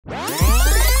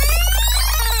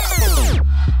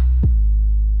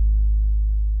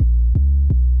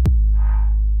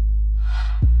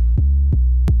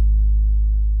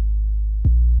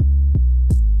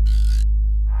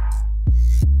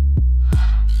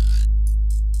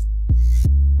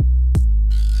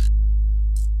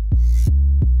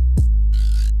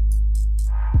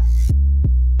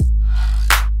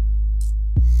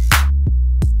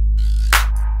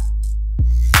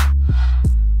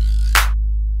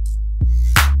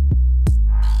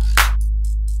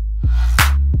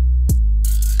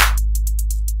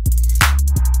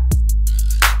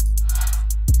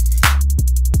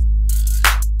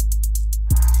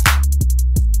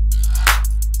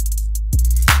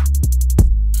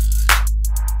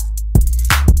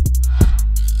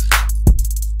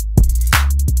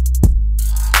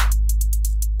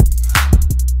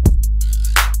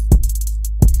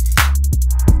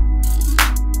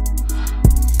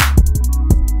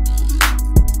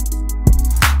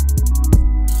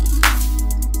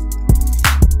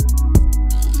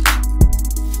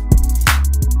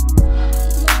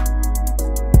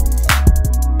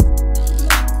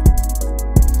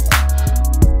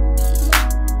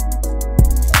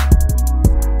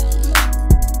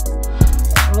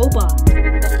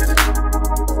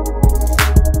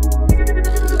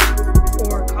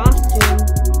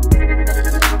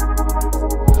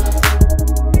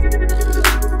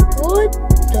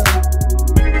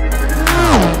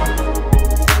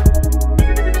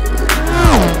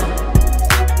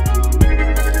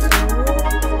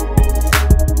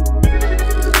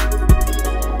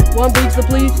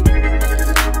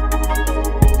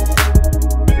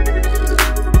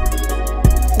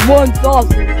one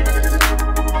sausage.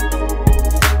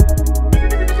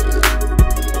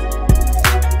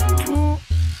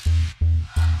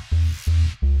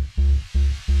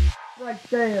 Right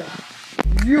there.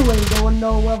 You ain't going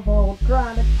nowhere for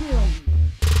trying to kill me.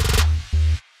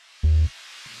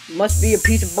 Must be a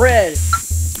piece of bread.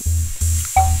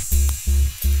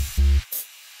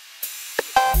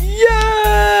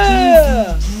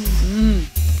 Yeah!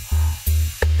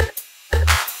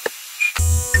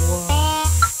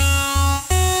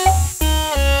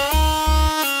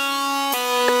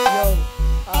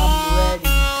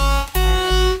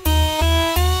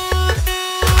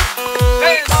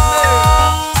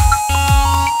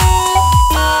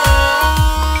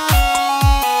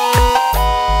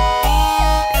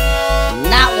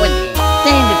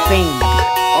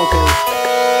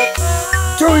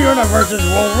 Two universes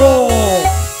will roll!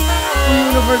 Two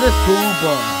universes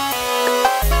Zuper.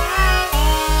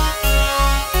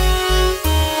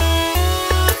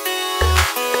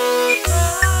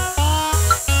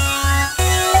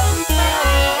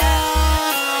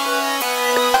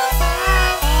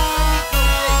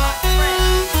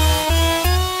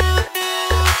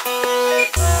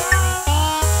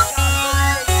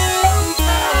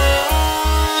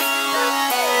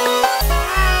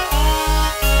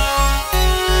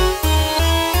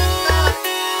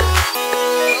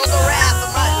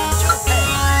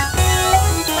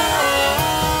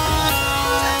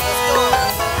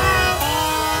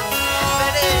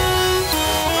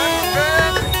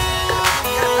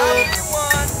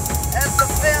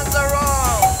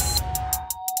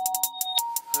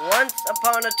 Once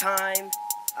upon a time,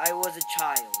 I was a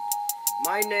child.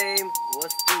 My name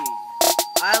was Steve.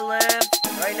 I lived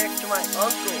right next to my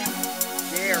uncle,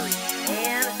 Jerry,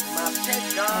 and my pet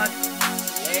dog,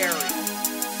 Larry.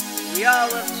 We all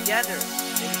lived together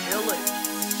in the village.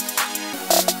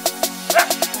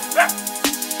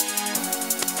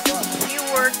 Well, he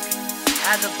worked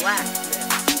as a blacksmith,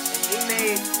 and he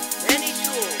made many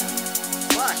tools.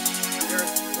 But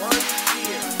there's one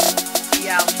fear, the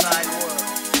outside world.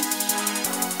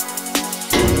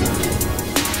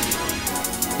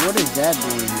 What is that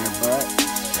doing here, bud?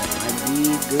 I'd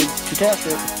be good to test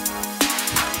it.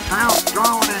 How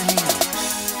strong in here?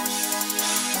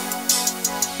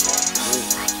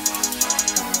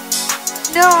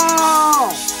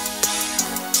 No!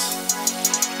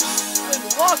 Been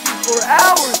walking for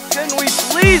hours. Can we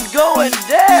please go in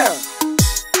there?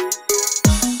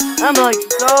 I'm like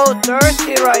so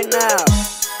thirsty right now.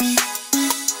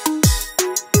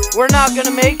 We're not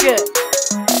gonna make it.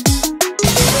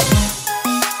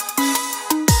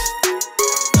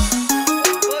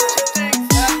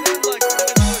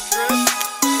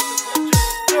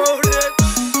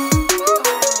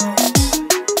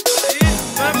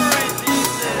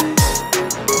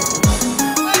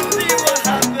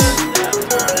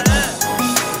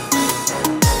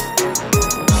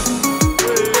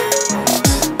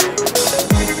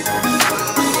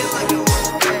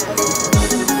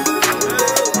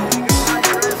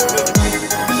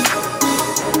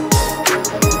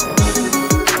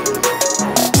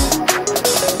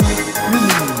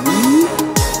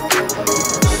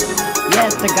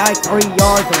 The guy 3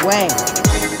 yards away.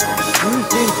 You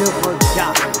seem to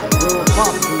forget. We were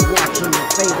possibly watching your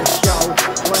favorite show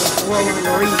when it's rolling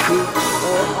repeat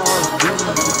or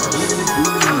RVD.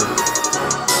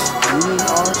 You mean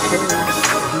arcade?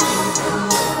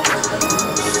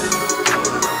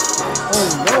 Oh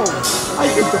no! I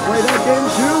get to play that game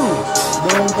too!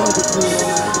 Don't bother me.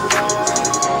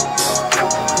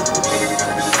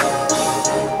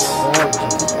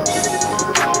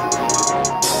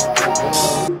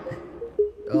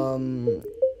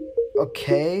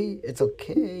 Okay, it's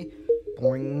okay.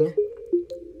 Boing.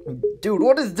 Dude,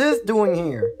 what is this doing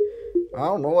here? I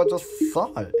don't know, I just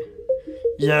saw it.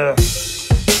 Yeah,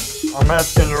 I'm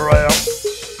asking around.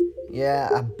 Yeah,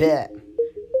 I bet.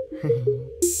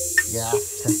 Yeah.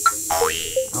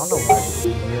 I don't know why this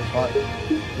is here, but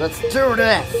let's do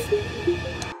this!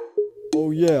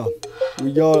 Oh yeah,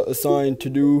 we got assigned to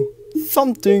do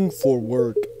something for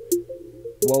work.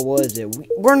 What was it?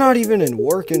 We're not even in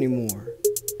work anymore.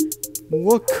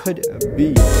 What could it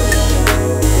be?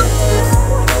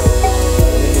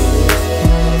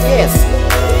 Yes!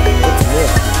 It's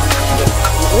this.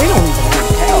 We don't even have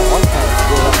to tell what kind of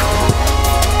good.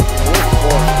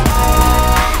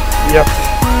 Yep.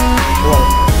 Well,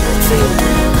 let's see.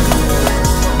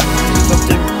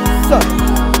 Something.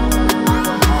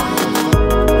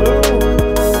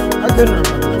 I couldn't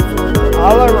remember.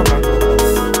 All I remember.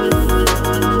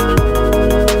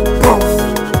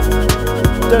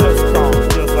 Then it's gone,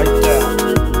 just like that.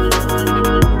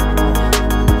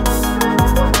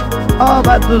 job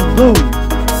at the zoo.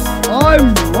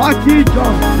 I'm Rocky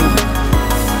Johnson.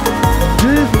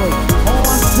 This was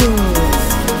awesome.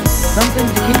 Something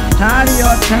to keep tidy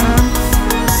our time.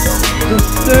 The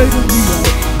state of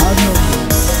the art.